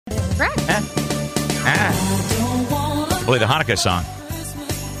correct. Boy, the Hanukkah song.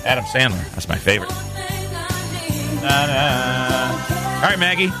 Adam Sandler. That's my favorite. All right,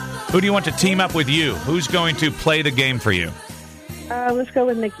 Maggie. Who do you want to team up with you? Who's going to play the game for you? Let's go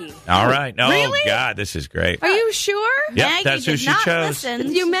with Nikki. All right. Oh, Really? God, this is great. Are you sure? Yep, Maggie that's who did she not chose.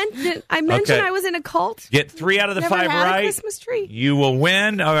 listen. You mentioned I was in a cult. Get 3 out of the Never 5 had a right. Christmas tree. You will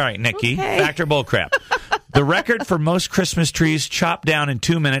win. All right, Nikki. Okay. Factor bullcrap. The record for most Christmas trees chopped down in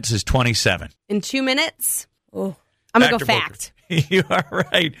 2 minutes is 27. In 2 minutes? Oh. I'm going to go Factor fact. You are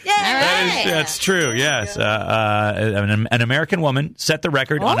right. That's true, yes. An American woman set the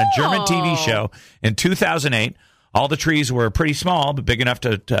record on a German TV show in 2008. All the trees were pretty small, but big enough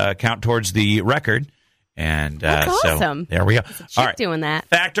to count towards the record. And That's awesome. So there we go. There's a chick All right. doing that.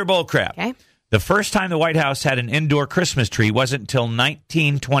 Factor bullcrap. Okay. The first time the White House had an indoor Christmas tree wasn't until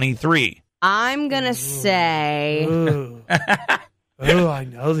 1923. I'm going to say I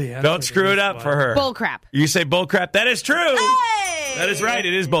know the answer. Don't screw it up for her. bullcrap. You say bullcrap. That is true. Hey! That is right.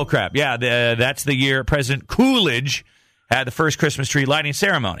 It is bullcrap. Yeah, that's the year President Coolidge had the first Christmas tree lighting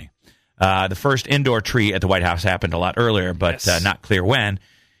ceremony. The first indoor tree at the White House happened a lot earlier, but not clear when,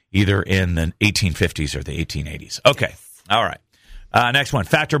 either in the 1850s or the 1880s. Okay. All right. Next one,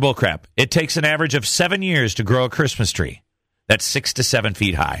 factor bullcrap. It takes an average of 7 years to grow a Christmas tree. That's 6 to 7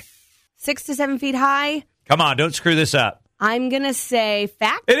 feet high. 6 to 7 feet high. Come on, don't screw this up. I'm going to say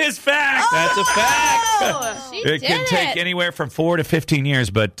fact. It is fact. That's a fact. She It did can take anywhere from 4 to 15 years,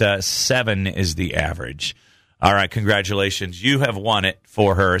 but 7 is the average. All right, congratulations. You have won it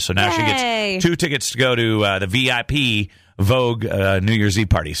for her. So now she Yay. gets 2 tickets to go to the VIP Vogue New Year's Eve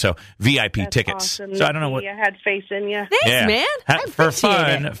party. So VIP That's tickets. awesome, So I don't know Nikki. what. I had faith in you. Thanks, man. I For appreciate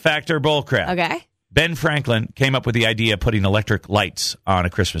fun, it. factor bullcrap. Okay. Ben Franklin came up with the idea of putting electric lights on a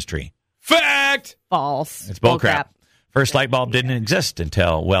Christmas tree. Fact! False. It's bullcrap. First light bulb didn't exist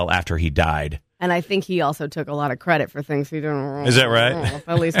until well after he died. And I think he also took a lot of credit for things he didn't. Is that right?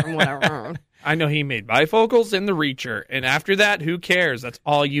 At least from what I heard. I know he made bifocals and the reacher, and after that, who cares? That's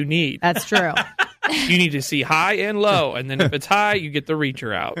all you need. That's true. You need to see high and low, and then if it's high, you get the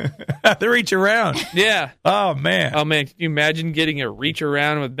reacher out. They reach around. Yeah. Oh, man. Oh, man, can you imagine getting a reach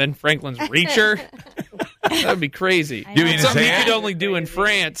around with Ben Franklin's reacher? That would be crazy. You mean his Something you hand? could only do in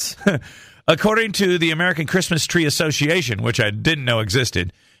France. According to the American Christmas Tree Association, which I didn't know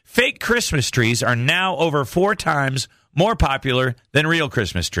existed, fake Christmas trees are now over 4 times more popular than real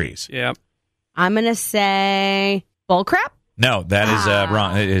Christmas trees. Yeah. I'm going to say bullcrap. No, that is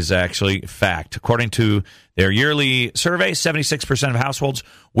wrong. It is actually fact. According to their yearly survey, 76% of households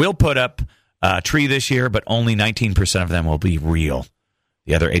will put up a tree this year, but only 19% of them will be real.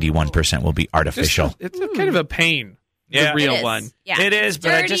 The other 81% will be artificial. It's kind of a pain, Yeah. the real It is. one. Yeah. It is,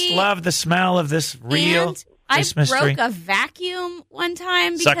 but I just Dirty. love the smell of this real And I Christmas broke tree. a vacuum one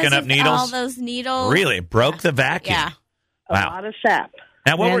time because Sucking up of needles? all those needles. Really? Broke the vacuum? Yeah. A Wow. lot of sap.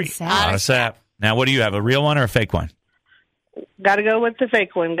 Now, what And were you? sap. A lot of sap. Now, what do you have, a real one or a fake one? Got to go with the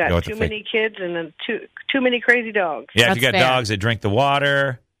fake one. Go Got with too the fake. many kids and then too many crazy dogs. Yeah, if you got That's fair. dogs that drink the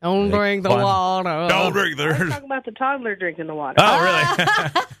water. Don't drink the Fun. water. Don't drink I was the... talking about the toddler drinking the water. Oh,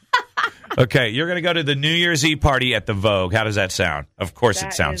 really? Okay, you're going to go to the New Year's Eve party at the Vogue. How does that sound? Of course it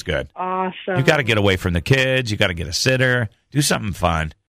That sounds is good. Awesome. You got to get away from the kids. You got to get a sitter. Do something fun.